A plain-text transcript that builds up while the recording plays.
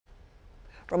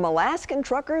From Alaskan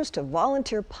truckers to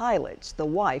volunteer pilots, the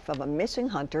wife of a missing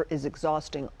hunter is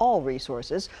exhausting all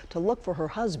resources to look for her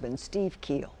husband, Steve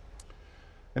Keel.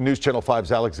 And News Channel 5's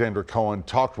Alexandra Cohen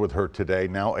talked with her today,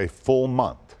 now a full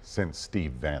month since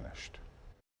Steve vanished.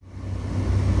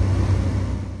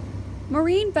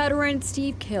 Marine veteran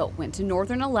Steve Keel went to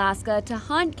northern Alaska to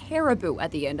hunt caribou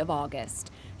at the end of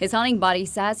August. His hunting buddy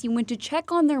says he went to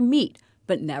check on their meat,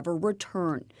 but never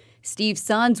returned. Steve's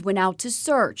sons went out to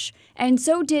search, and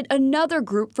so did another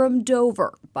group from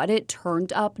Dover, but it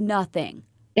turned up nothing.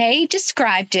 They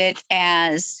described it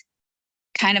as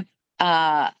kind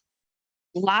of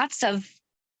lots of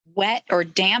wet or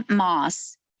damp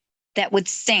moss that would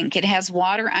sink. It has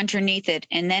water underneath it,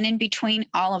 and then in between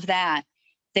all of that,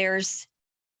 there's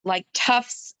like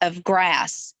tufts of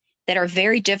grass that are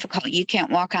very difficult. You can't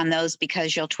walk on those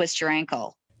because you'll twist your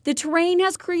ankle. The terrain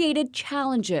has created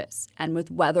challenges, and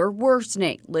with weather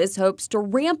worsening, Liz hopes to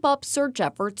ramp up search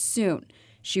efforts soon.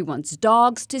 She wants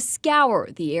dogs to scour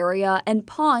the area and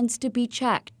ponds to be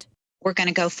checked. We're going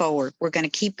to go forward. We're going to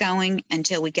keep going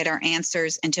until we get our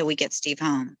answers, until we get Steve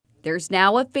home. There's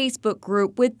now a Facebook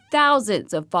group with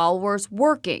thousands of followers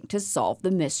working to solve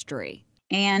the mystery.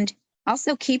 And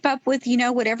also keep up with,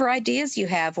 whatever ideas you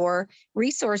have or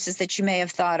resources that you may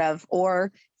have thought of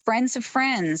or friends of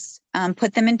friends.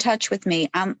 Put them in touch with me.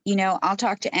 I'll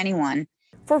talk to anyone.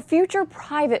 For future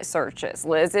private searches,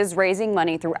 Liz is raising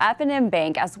money through F&M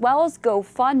Bank as well as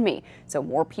GoFundMe so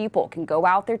more people can go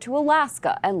out there to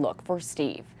Alaska and look for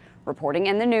Steve. Reporting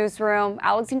in the newsroom,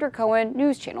 Alexandra Cohen,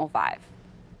 News Channel 5.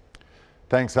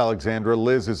 Thanks, Alexandra.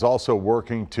 Liz is also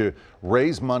working to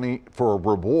raise money for a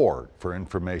reward for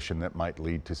information that might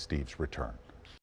lead to Steve's return.